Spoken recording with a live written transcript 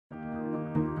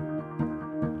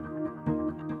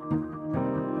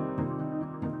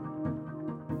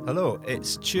Hello,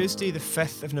 it's Tuesday the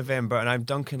 5th of November and I'm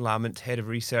Duncan Lamont, Head of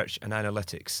Research and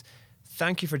Analytics.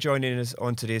 Thank you for joining us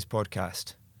on today's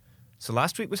podcast. So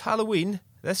last week was Halloween.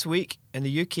 This week in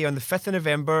the UK on the 5th of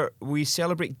November we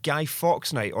celebrate Guy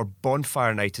Fawkes Night, or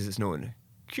Bonfire Night as it's known.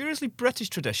 Curiously British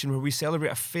tradition where we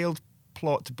celebrate a failed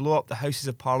plot to blow up the Houses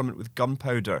of Parliament with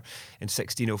gunpowder in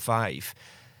 1605.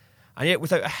 And yet,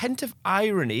 without a hint of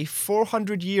irony,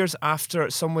 400 years after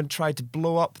someone tried to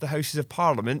blow up the Houses of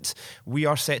Parliament, we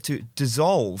are set to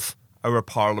dissolve our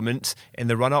Parliament in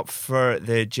the run-up for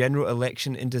the general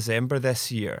election in December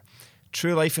this year.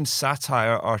 True life and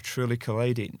satire are truly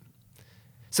colliding.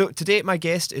 So today, my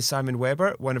guest is Simon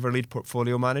Webber, one of our lead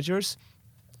portfolio managers.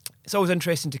 It's always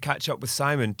interesting to catch up with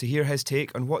Simon to hear his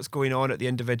take on what's going on at the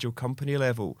individual company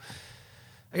level.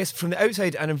 I guess from the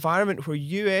outside, an environment where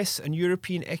US and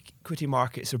European equity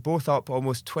markets are both up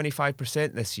almost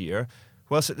 25% this year,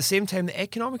 whilst at the same time the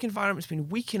economic environment's been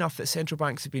weak enough that central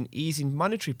banks have been easing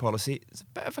monetary policy, it's a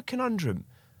bit of a conundrum,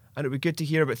 and it would be good to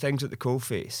hear about things at the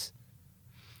coalface.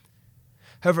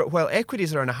 However, while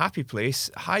equities are in a happy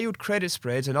place, high-yield credit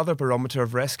spreads, another barometer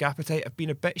of risk appetite, have been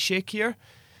a bit shakier.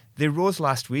 They rose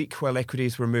last week while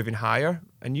equities were moving higher,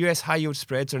 and US high-yield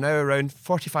spreads are now around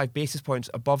 45 basis points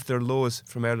above their lows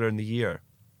from earlier in the year.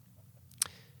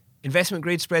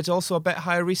 Investment-grade spreads also a bit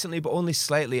higher recently, but only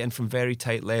slightly and from very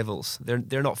tight levels.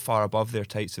 They're not far above their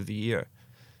tights of the year.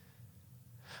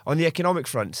 On the economic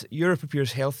front, Europe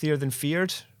appears healthier than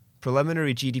feared.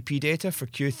 Preliminary GDP data for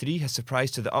Q3 has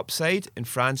surprised to the upside in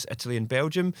France, Italy and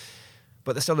Belgium,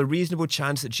 but there's still a reasonable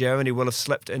chance that Germany will have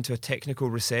slipped into a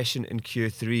technical recession in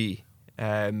Q3,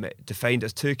 defined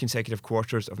as 2 consecutive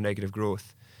quarters of negative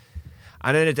growth.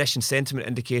 And in addition, sentiment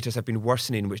indicators have been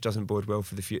worsening, which doesn't bode well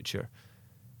for the future.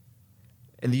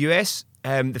 In the US,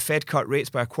 the Fed cut rates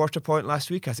by a quarter point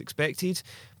last week, as expected,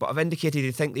 but have indicated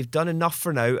they think they've done enough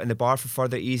for now and the bar for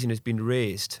further easing has been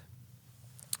raised.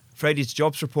 Friday's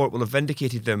jobs report will have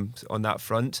vindicated them on that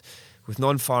front, with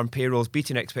non-farm payrolls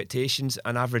beating expectations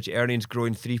and average earnings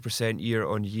growing 3% year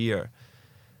on year.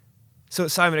 So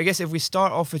Simon, I guess if we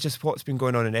start off with just what's been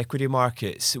going on in equity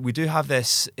markets, we do have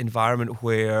this environment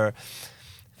where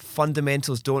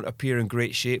fundamentals don't appear in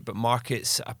great shape, but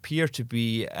markets appear to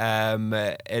be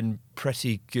in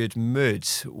pretty good mood.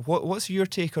 What's your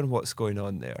take on what's going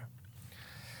on there?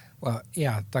 Well,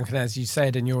 yeah, Duncan, as you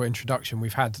said in your introduction,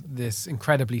 we've had this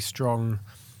incredibly strong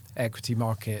equity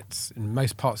markets in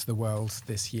most parts of the world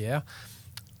this year,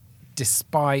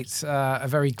 despite a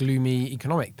very gloomy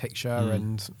economic picture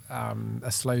and a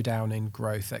slowdown in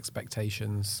growth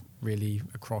expectations really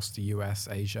across the US,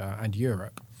 Asia and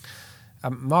Europe.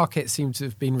 Markets seem to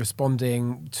have been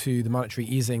responding to the monetary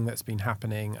easing that's been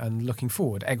happening and looking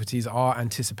forward. Equities are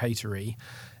anticipatory,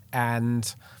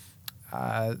 and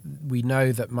we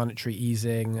know that monetary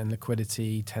easing and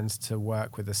liquidity tends to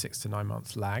work with a 6 to 9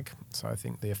 month lag. So I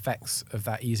think the effects of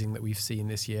that easing that we've seen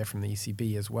this year from the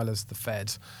ECB as well as the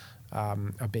Fed are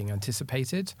being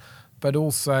anticipated. But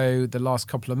also the last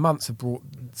couple of months have brought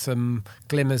some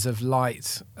glimmers of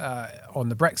light on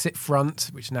the Brexit front,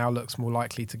 which now looks more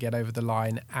likely to get over the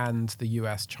line, and the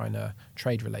US-China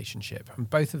trade relationship. And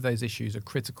both of those issues are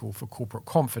critical for corporate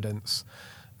confidence,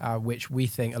 which we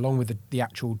think, along with the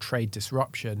actual trade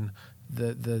disruption,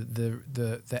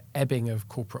 the ebbing of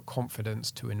corporate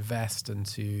confidence to invest and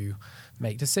to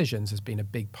make decisions has been a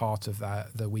big part of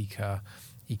the weaker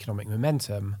economic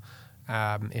momentum.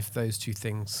 If those two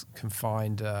things can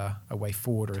find a way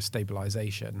forward or a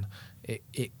stabilisation,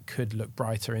 it could look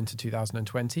brighter into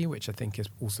 2020, which I think is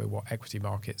also what equity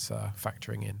markets are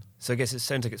factoring in. So I guess it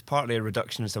sounds like it's partly a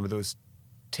reduction in some of those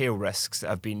tail risks that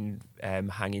have been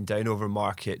hanging down over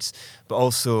markets, but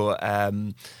also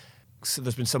so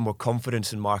there's been some more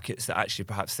confidence in markets that actually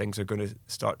perhaps things are going to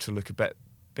start to look a bit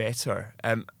better.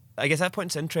 I guess that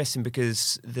point's interesting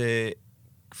because if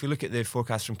you look at the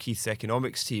forecast from Keith's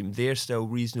economics team, they're still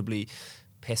reasonably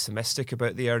pessimistic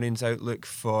about the earnings outlook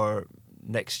for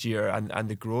next year and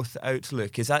the growth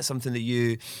outlook. Is that something that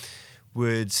you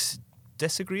would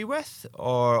disagree with,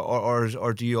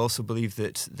 or do you also believe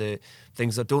that the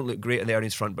things that don't look great on the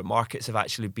earnings front, but markets have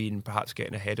actually been perhaps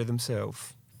getting ahead of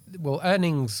themselves? Well,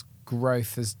 earnings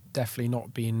growth has definitely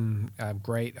not been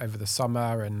great over the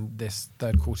summer and this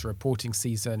third quarter reporting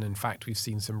season. In fact, we've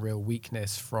seen some real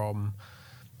weakness from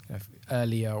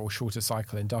earlier or shorter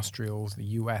cycle industrials. The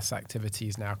US activity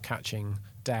is now catching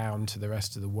down to the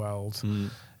rest of the world.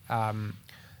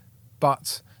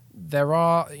 But there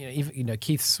are,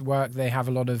 Keith's work, they have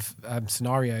a lot of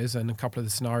scenarios, and a couple of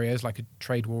the scenarios, like a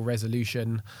trade war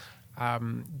resolution,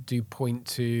 do point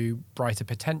to brighter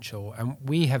potential. And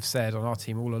we have said on our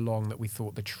team all along that we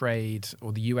thought the trade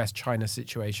or the US-China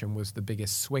situation was the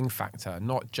biggest swing factor,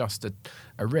 not just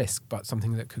a risk, but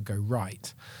something that could go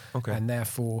right. Okay. And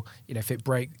therefore,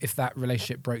 if that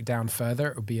relationship broke down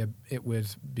further, it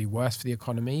would be worse for the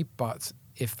economy. But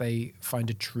if they find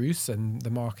a truce and the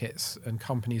markets and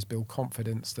companies build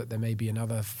confidence that there may be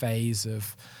another phase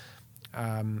of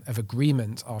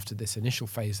agreement after this initial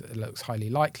phase that looks highly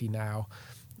likely now,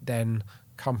 then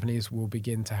companies will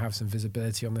begin to have some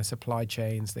visibility on their supply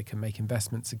chains. They can make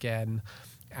investments again.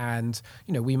 And,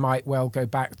 we might well go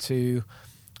back to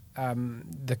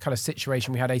the kind of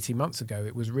situation we had 18 months ago.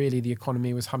 It was really the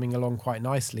economy was humming along quite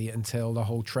nicely until the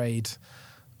whole trade,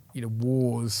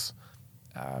 wars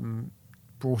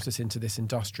brought us into this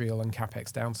industrial and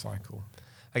capex down cycle.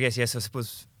 I guess, yes, I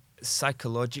suppose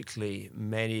psychologically,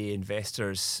 many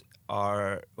investors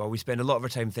we spend a lot of our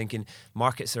time thinking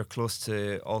markets are close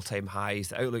to all-time highs,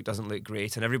 the outlook doesn't look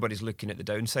great, and everybody's looking at the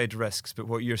downside risks. But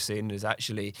what you're saying is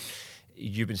actually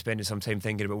you've been spending some time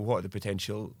thinking about what are the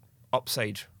potential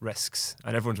upside risks,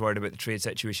 and everyone's worried about the trade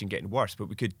situation getting worse, but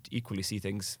we could equally see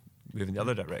things moving the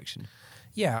other direction.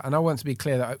 Yeah, and I want to be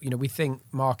clear that we think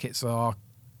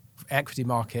equity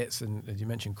markets, and as you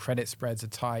mentioned, credit spreads are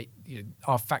tight,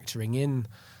 are factoring in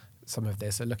some of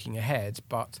this, are looking ahead.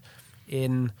 But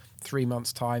in 3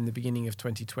 months' time, the beginning of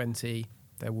 2020,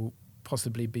 there will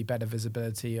possibly be better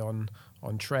visibility on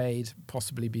trade,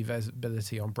 possibly be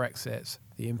visibility on Brexit,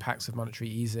 the impacts of monetary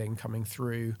easing coming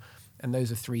through. And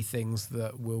those are three things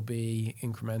that will be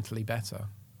incrementally better.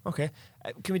 Okay.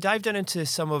 Can we dive down into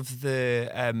some of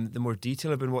the more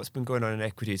detail about what's been going on in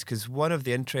equities? Because one of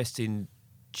the interesting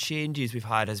changes we've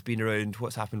had has been around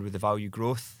what's happened with the value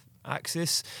growth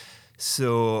axis.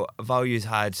 So value's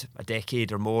had a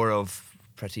decade or more of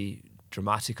pretty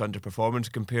dramatic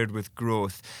underperformance compared with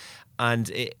growth.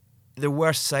 And there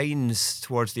were signs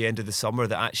towards the end of the summer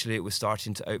that actually it was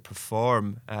starting to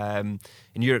outperform.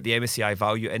 In Europe, the MSCI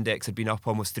Value Index had been up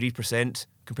almost 3%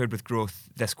 compared with growth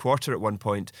this quarter at one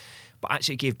point, but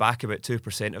actually gave back about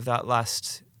 2% of that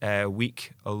last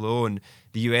week alone.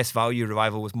 The US value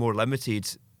revival was more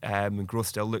limited, and growth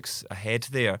still looks ahead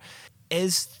there.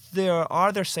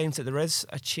 Are there signs that there is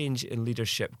a change in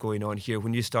leadership going on here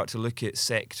when you start to look at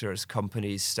sectors,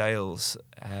 companies, styles,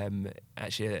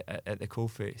 actually at the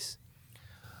coalface?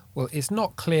 Well, it's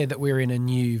not clear that we're in a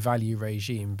new value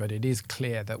regime, but it is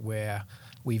clear that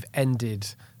we've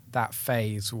ended that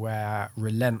phase where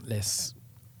relentless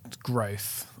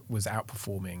growth was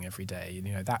outperforming every day.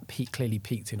 That clearly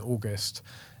peaked in August,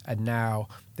 and now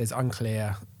there's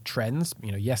unclear trends.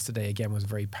 Yesterday again was a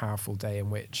very powerful day in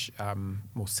which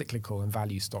more cyclical and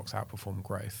value stocks outperformed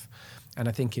growth, and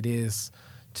I think it is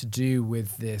to do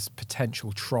with this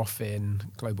potential trough in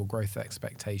global growth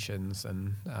expectations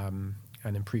and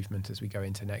improvement as we go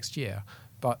into next year.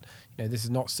 But this is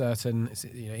not certain. It's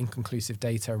inconclusive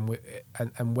data,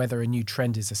 and whether a new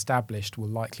trend is established will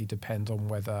likely depend on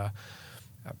whether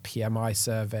PMI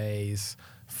surveys,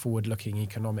 forward-looking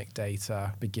economic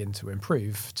data begin to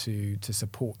improve to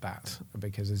support that.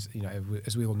 Because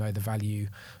as we all know, the value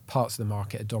parts of the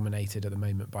market are dominated at the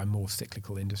moment by more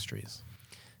cyclical industries.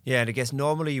 Yeah, and I guess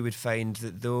normally you would find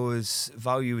that those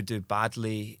value would do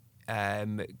badly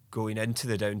going into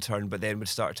the downturn, but then would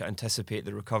start to anticipate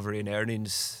the recovery in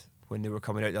earnings when they were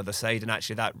coming out the other side. And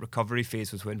actually that recovery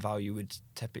phase was when value would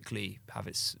typically have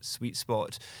its sweet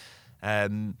spot.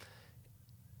 It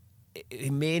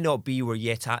may not be we're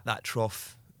yet at that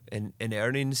trough in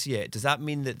earnings yet. Does that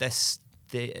mean that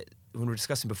when we were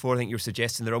discussing before, I think you were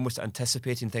suggesting they're almost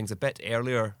anticipating things a bit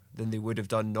earlier than they would have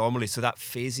done normally, so that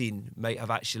phasing might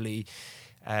have actually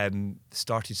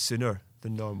started sooner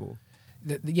than normal?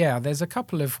 Yeah, there's a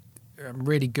couple of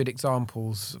really good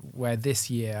examples where this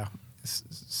year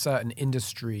certain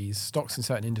industries, stocks in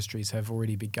certain industries have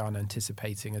already begun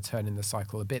anticipating a turn in the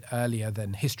cycle a bit earlier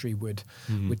than history would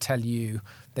tell you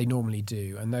they normally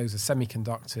do. And those are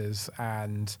semiconductors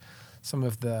and some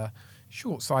of the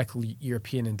short cycle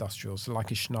European industrials, like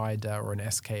a Schneider or an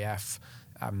SKF.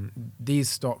 These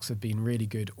stocks have been really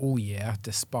good all year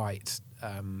despite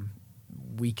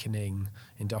weakening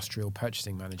industrial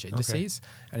purchasing manager indices.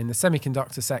 Okay. And in the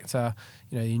semiconductor sector,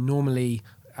 you normally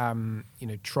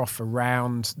trough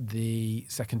around the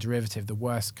second derivative, the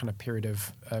worst kind of period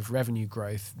of revenue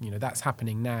growth. That's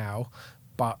happening now,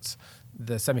 but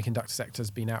the semiconductor sector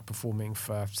has been outperforming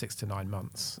for 6 to 9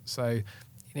 months. So,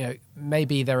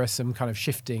 maybe there are some kind of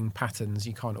shifting patterns.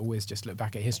 You can't always just look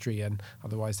back at history, and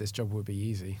otherwise this job would be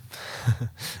easy.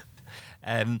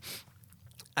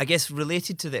 I guess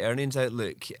related to the earnings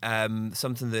outlook,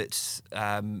 something that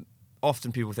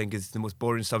often people think is the most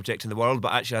boring subject in the world,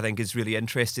 but actually I think is really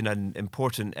interesting and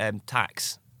important,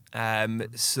 tax.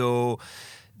 So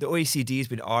the OECD has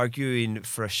been arguing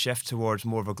for a shift towards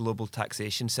more of a global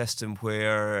taxation system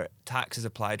where tax is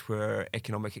applied where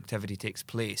economic activity takes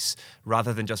place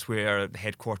rather than just where the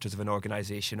headquarters of an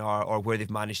organisation are or where they've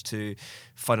managed to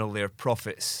funnel their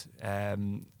profits. I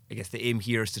guess the aim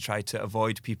here is to try to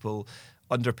avoid people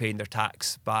underpaying their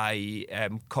tax by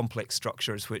complex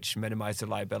structures which minimise their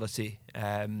liability.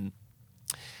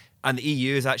 And the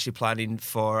EU is actually planning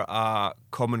for a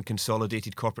common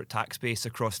consolidated corporate tax base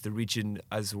across the region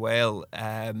as well.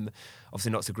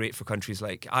 Obviously not so great for countries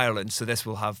like Ireland, so this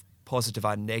will have positive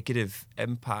and negative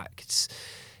impacts.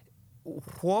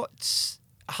 What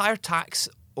higher tax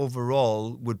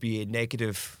overall would be a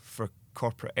negative for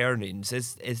corporate earnings?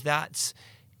 Is that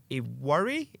a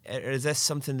worry? Or is this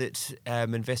something that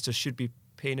investors should be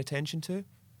paying attention to?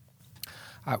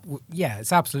 Yeah,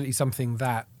 it's absolutely something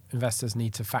that investors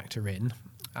need to factor in.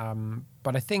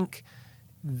 But I think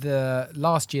the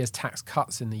last year's tax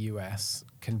cuts in the US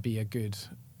can be a good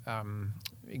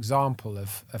example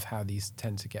of how these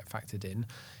tend to get factored in.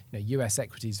 US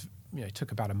equities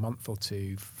took about a month or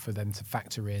two for them to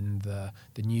factor in the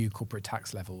new corporate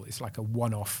tax level. It's like a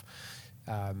one-off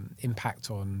impact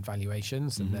on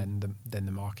valuations, and then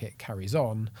the market carries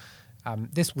on.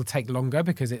 This will take longer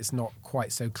because it's not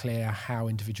quite so clear how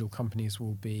individual companies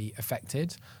will be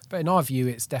affected. But in our view,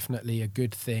 it's definitely a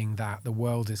good thing that the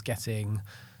world is getting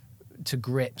to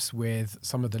grips with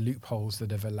some of the loopholes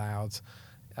that have allowed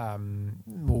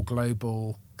more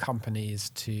global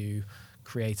companies to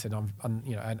create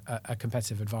a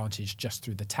competitive advantage just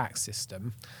through the tax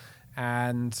system.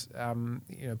 And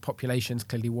populations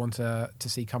clearly want to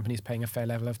see companies paying a fair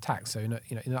level of tax. So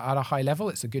at a high level,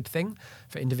 it's a good thing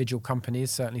for individual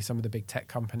companies. Certainly, some of the big tech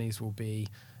companies will be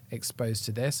exposed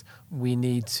to this. We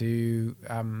need to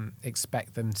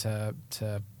expect them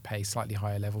to pay slightly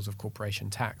higher levels of corporation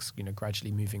tax.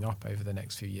 Gradually moving up over the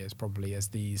next few years, probably as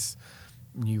these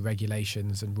new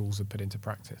regulations and rules are put into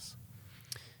practice.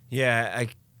 Yeah, I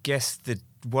guess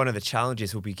one of the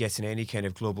challenges will be getting any kind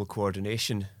of global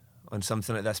coordination on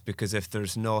something like this, because if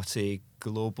there's not a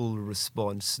global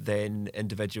response, then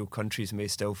individual countries may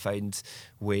still find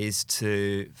ways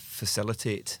to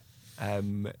facilitate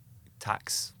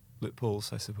tax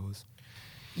loopholes, I suppose.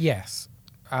 Yes.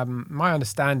 My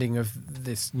understanding of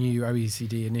this new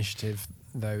OECD initiative,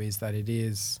 though, is that it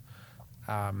is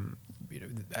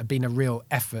been a real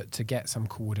effort to get some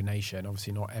coordination.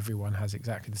 Obviously, not everyone has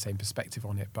exactly the same perspective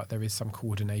on it, but there is some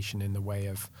coordination in the way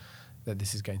of that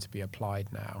this is going to be applied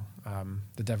now.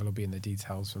 The devil will be in the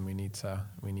details, and we need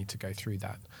to go through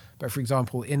that. But for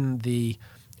example, in the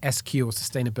SQ or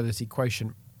Sustainability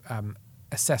Quotient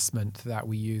assessment that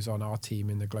we use on our team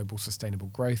in the Global Sustainable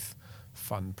Growth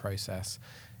Fund process,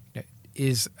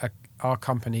 are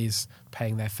companies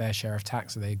paying their fair share of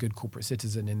tax? Are they a good corporate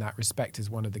citizen in that respect? Is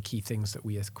one of the key things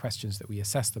questions that we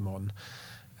assess them on.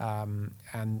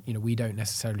 And we don't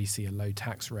necessarily see a low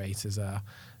tax rate as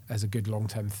a good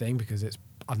long-term thing because it's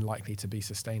unlikely to be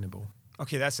sustainable.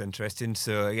 Okay, that's interesting.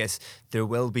 So I guess there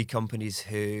will be companies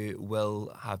who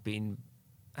will have been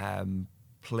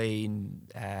playing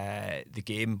the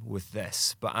game with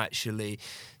this, but actually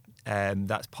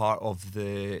that's part of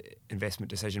the investment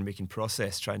decision-making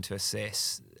process, trying to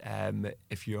assess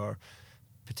if you're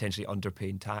potentially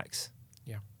underpaying tax.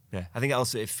 Yeah, I think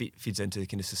also it feeds into the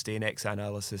kind of SustainX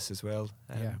analysis as well.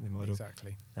 Yeah, the model.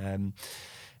 Exactly.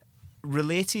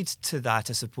 Related to that,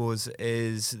 I suppose,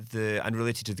 and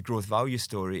related to the growth value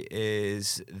story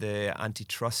is the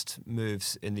antitrust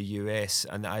moves in the US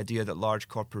and the idea that large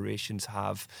corporations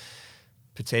have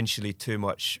potentially too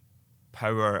much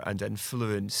power and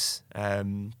influence.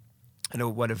 I know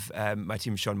one of my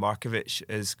team, Sean Markovich,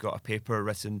 has got a paper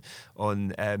written on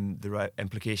the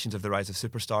implications of the rise of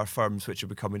superstar firms, which will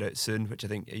be coming out soon, which I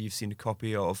think you've seen a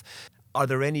copy of. Are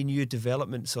there any new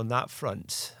developments on that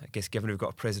front? I guess given we've got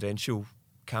a presidential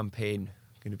campaign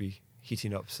going to be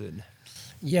heating up soon.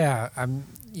 Yeah,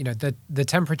 the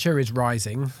temperature is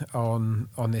rising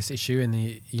on this issue in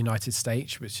the United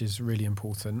States, which is really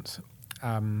important.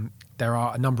 There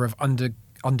are a number of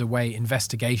underway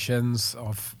investigations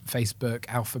of Facebook,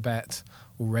 Alphabet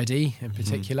already in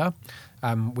particular,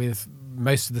 with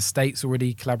most of the states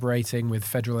already collaborating with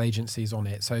federal agencies on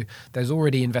it. So there's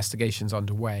already investigations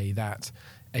underway that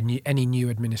any new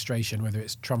administration, whether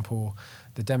it's Trump or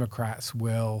the Democrats,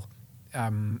 will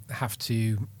have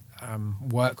to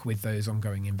work with those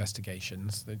ongoing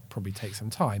investigations. They probably take some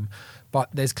time. But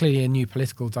there's clearly a new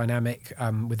political dynamic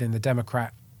within the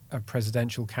Democrat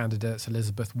presidential candidates,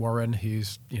 Elizabeth Warren,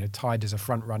 who's tied as a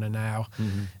front runner now,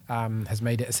 has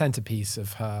made it a centerpiece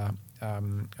of her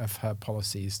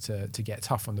policies to get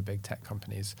tough on the big tech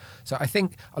companies. So I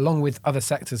think, along with other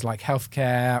sectors like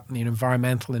healthcare,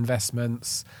 environmental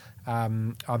investments,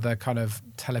 other kind of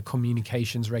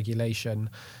telecommunications regulation,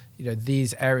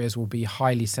 these areas will be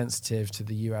highly sensitive to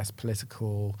the US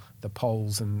political, the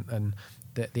polls and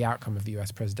the outcome of the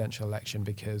US presidential election,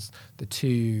 because the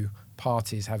two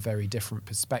parties have very different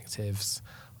perspectives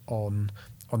on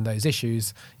those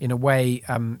issues. In a way,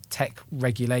 tech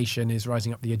regulation is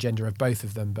rising up the agenda of both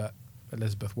of them, but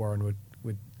Elizabeth Warren would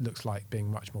looks like being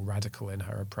much more radical in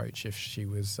her approach if she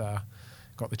was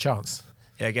got the chance.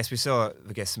 Yeah, I guess we saw,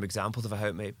 some examples of how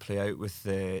it might play out with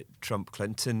the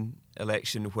Trump-Clinton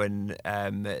election when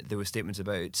there were statements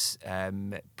about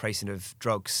pricing of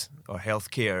drugs or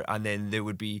healthcare, and then there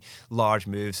would be large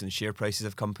moves in share prices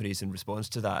of companies in response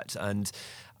to that. And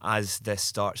as this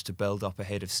starts to build up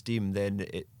ahead of steam, then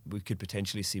we could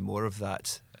potentially see more of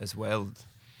that as well.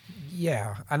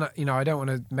 Yeah, and I don't want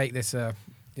to make this this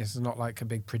is not like a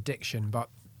big prediction, but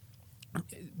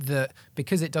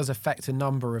because it does affect a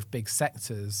number of big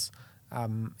sectors,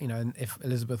 and if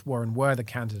Elizabeth Warren were the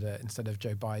candidate instead of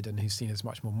Joe Biden, who's seen as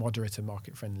much more moderate and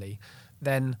market friendly,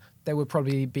 then there would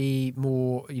probably be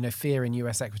more fear in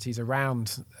US equities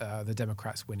around the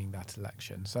Democrats winning that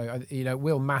election. So it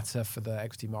will matter for the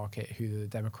equity market who the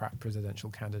Democrat presidential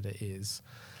candidate is.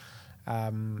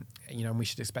 And we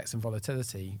should expect some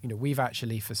volatility. We've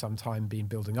actually for some time been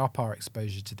building up our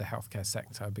exposure to the healthcare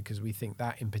sector because we think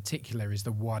that in particular is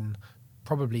the one,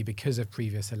 probably because of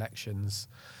previous elections,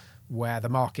 where the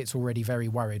market's already very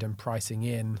worried and pricing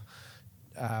in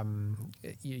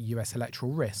US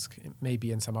electoral risk.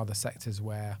 Maybe in some other sectors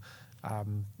where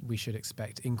we should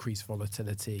expect increased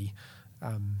volatility.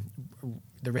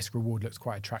 The risk reward looks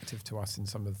quite attractive to us in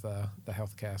some of the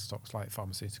healthcare stocks like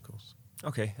pharmaceuticals.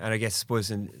 Okay, and I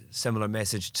suppose in similar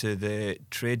message to the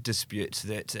trade dispute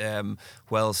that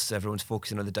whilst everyone's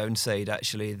focusing on the downside,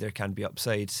 actually there can be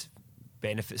upside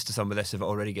benefits to some of this if it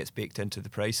already gets baked into the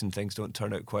price and things don't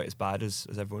turn out quite as bad as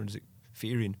everyone's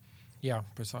fearing. Yeah,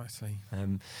 precisely.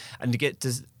 And to get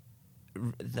to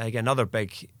another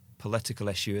big political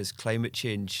issue is climate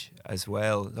change as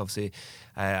well. Obviously,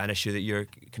 an issue that you're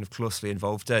kind of closely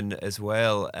involved in as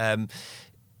well.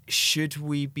 Should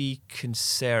we be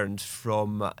concerned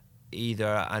from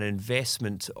either an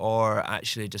investment or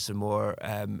actually just a more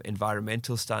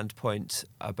environmental standpoint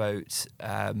about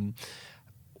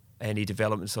any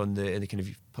developments in the kind of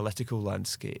political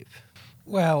landscape?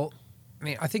 Well,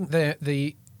 I think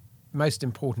the most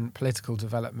important political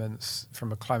developments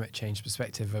from a climate change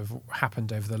perspective have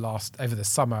happened over the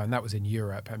summer, and that was in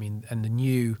Europe. And the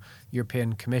new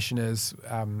European commissioners,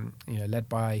 led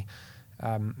by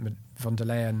von der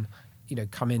Leyen,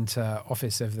 come into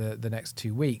office over the next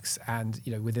 2 weeks, and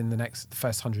within the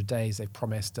first 100 days, they've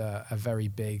promised a very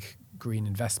big green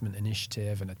investment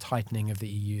initiative and a tightening of the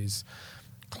EU's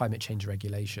climate change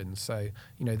regulations. So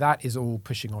that is all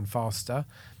pushing on faster.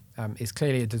 It's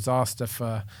clearly a disaster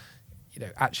for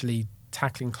actually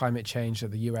tackling climate change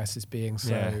that the US is being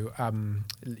so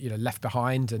left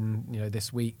behind, and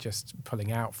this week just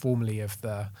pulling out formally of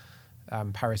the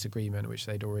Paris Agreement, which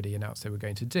they'd already announced they were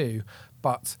going to do.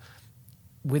 But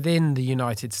within the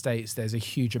United States, there's a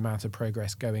huge amount of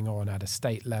progress going on at a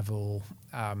state level.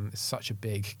 It's such a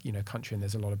big country, and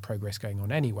there's a lot of progress going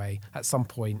on anyway. At some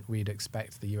point, we'd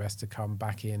expect the US to come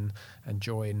back in and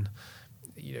join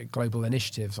global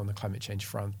initiatives on the climate change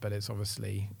front. But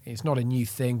it's not a new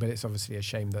thing, but it's obviously a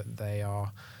shame that they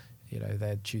are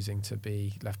they're choosing to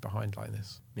be left behind like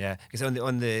this. Yeah, because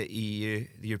on the EU,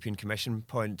 the European Commission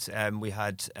point, we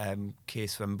had Kay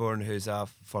Swinburne, who's a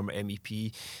former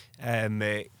MEP,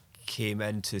 came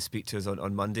in to speak to us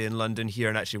on Monday in London here,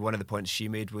 and actually one of the points she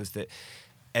made was that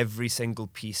every single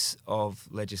piece of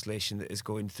legislation that is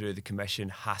going through the Commission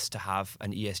has to have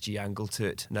an ESG angle to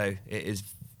it. Now,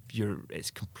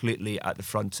 it's completely at the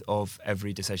front of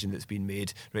every decision that's been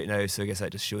made right now, so I guess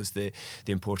that just shows the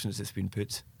importance that's been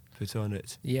put on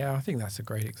it. Yeah, I think that's a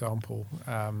great example.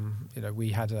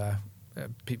 We had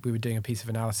we were doing a piece of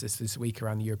analysis this week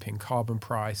around the European carbon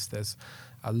price. There's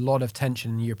a lot of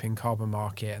tension in the European carbon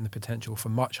market and the potential for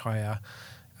much higher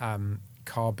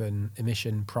carbon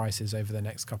emission prices over the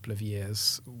next couple of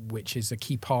years, which is a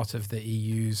key part of the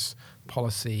EU's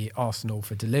policy arsenal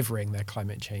for delivering their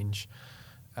climate change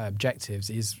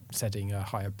objectives, is setting a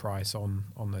higher price on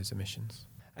those emissions.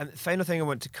 And the final thing I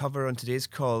want to cover on today's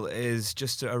call is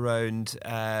just around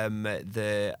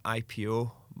the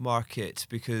IPO market,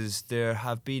 because there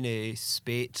have been a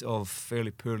spate of fairly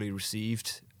poorly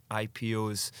received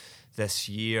IPOs this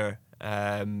year.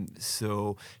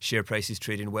 So share prices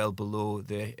trading well below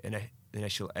the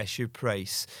initial issue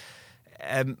price.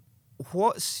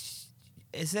 What's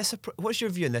your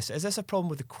view on this? Is this a problem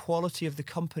with the quality of the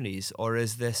companies, or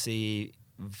is this a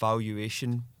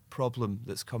valuation problem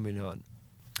that's coming on?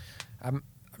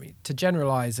 To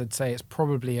generalise, I'd say it's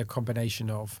probably a combination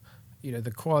of,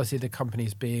 the quality of the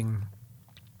companies being,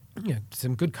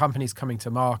 some good companies coming to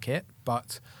market,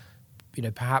 but,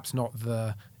 perhaps not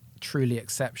the truly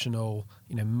exceptional,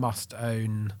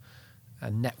 must-own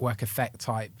network effect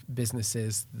type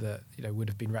businesses that, would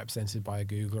have been represented by a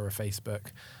Google or a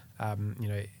Facebook,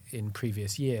 in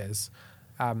previous years.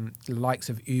 The likes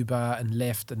of Uber and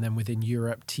Lyft, and then within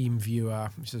Europe,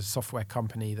 TeamViewer, which is a software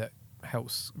company that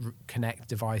helps connect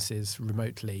devices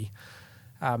remotely.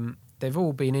 They've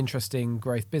all been interesting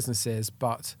growth businesses,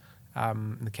 but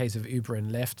in the case of Uber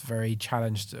and Lyft, very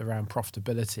challenged around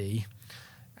profitability.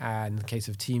 And in the case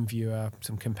of TeamViewer,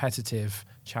 some competitive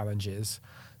challenges.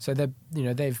 So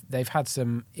they've had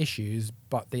some issues,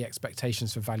 but the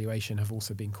expectations for valuation have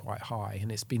also been quite high.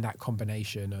 And it's been that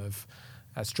combination of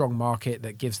a strong market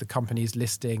that gives the companies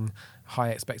listing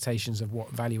high expectations of what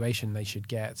valuation they should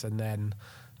get, and then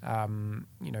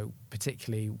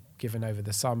particularly given over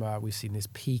the summer, we've seen this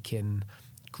peak in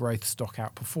growth stock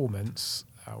outperformance,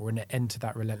 or an end to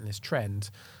that relentless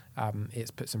trend. It's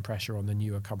put some pressure on the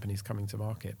newer companies coming to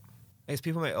market. I guess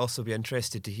people might also be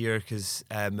interested to hear because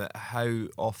how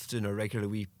often or regularly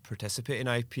we participate in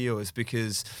IPOs,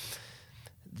 because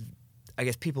I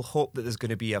guess people hope that there's going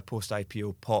to be a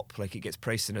post-IPO pop, like it gets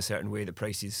priced in a certain way that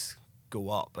prices go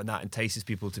up, and that entices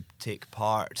people to take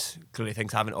part. Clearly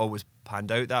things haven't always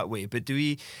panned out that way, but do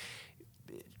we,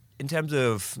 in terms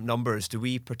of numbers, do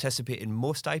we participate in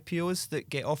most IPOs that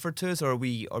get offered to us, or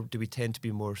do we tend to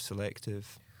be more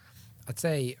selective? I'd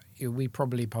say we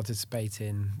probably participate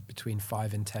in between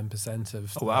 5 and 10%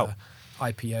 of the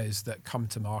IPOs that come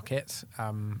to market.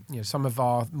 Some of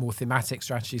our more thematic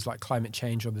strategies, like climate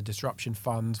change or the disruption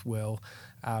fund, will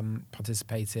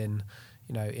participate in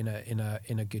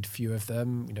a good few of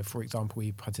them. For example,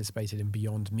 we participated in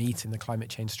Beyond Meat in the climate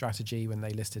change strategy when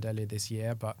they listed earlier this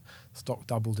year, but stock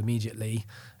doubled immediately,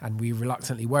 and we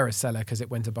reluctantly were a seller because it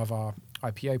went above our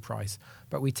IPO price.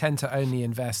 But we tend to only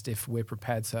invest if we're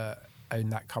prepared to own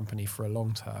that company for the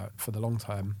long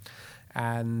term,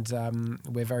 and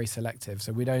we're very selective.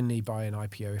 So we'd only buy an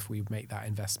IPO if we make that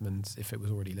investment if it was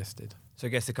already listed. So I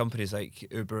guess the companies like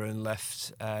Uber and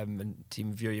Lyft and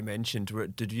TeamViewer you mentioned,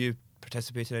 did you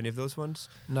participate in any of those ones?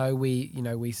 No, we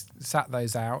sat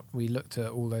those out. We looked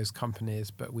at all those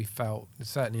companies, but we felt,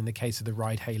 certainly in the case of the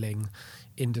ride-hailing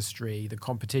industry, the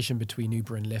competition between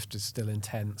Uber and Lyft is still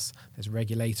intense. There's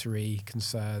regulatory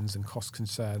concerns and cost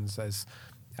concerns as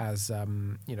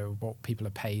what people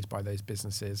are paid by those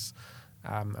businesses,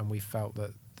 and we felt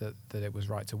that it was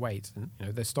right to wait. And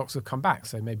their stocks have come back,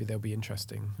 so maybe they'll be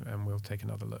interesting, and we'll take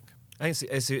another look. I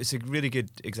think it's a really good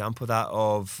example of that,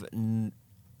 of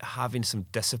having some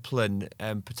discipline,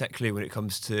 particularly when it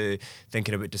comes to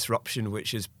thinking about disruption,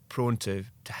 which is prone to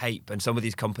hype. And some of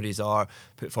these companies are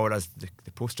put forward as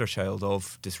the poster child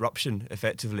of disruption,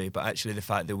 effectively. But actually the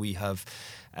fact that we have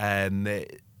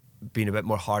been a bit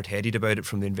more hard-headed about it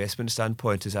from the investment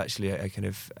standpoint is actually a kind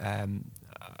of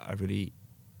a really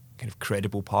kind of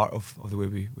credible part of the way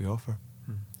we offer.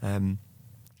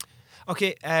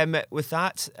 Okay, with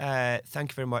that,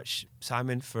 thank you very much,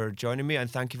 Simon, for joining me, and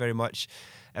thank you very much,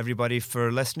 everybody,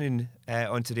 for listening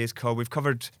on today's call. We've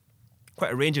covered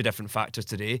quite a range of different factors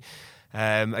today.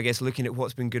 I guess looking at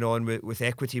what's been going on with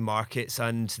equity markets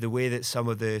and the way that some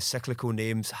of the cyclical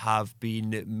names have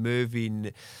been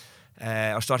moving,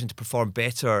 are starting to perform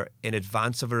better in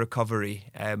advance of a recovery,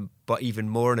 but even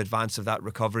more in advance of that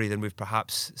recovery than we've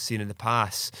perhaps seen in the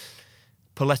past.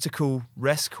 Political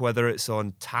risk, whether it's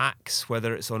on tax,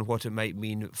 whether it's on what it might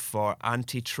mean for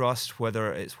antitrust,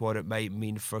 whether it's what it might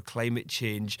mean for climate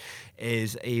change,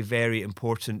 is a very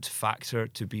important factor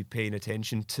to be paying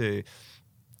attention to.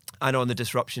 And on the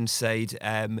disruption side,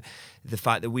 the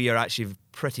fact that we are actually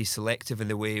pretty selective in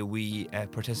the way we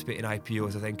participate in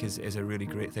IPOs, I think is a really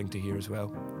great thing to hear as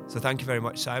well. So thank you very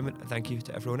much, Simon, and thank you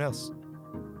to everyone else.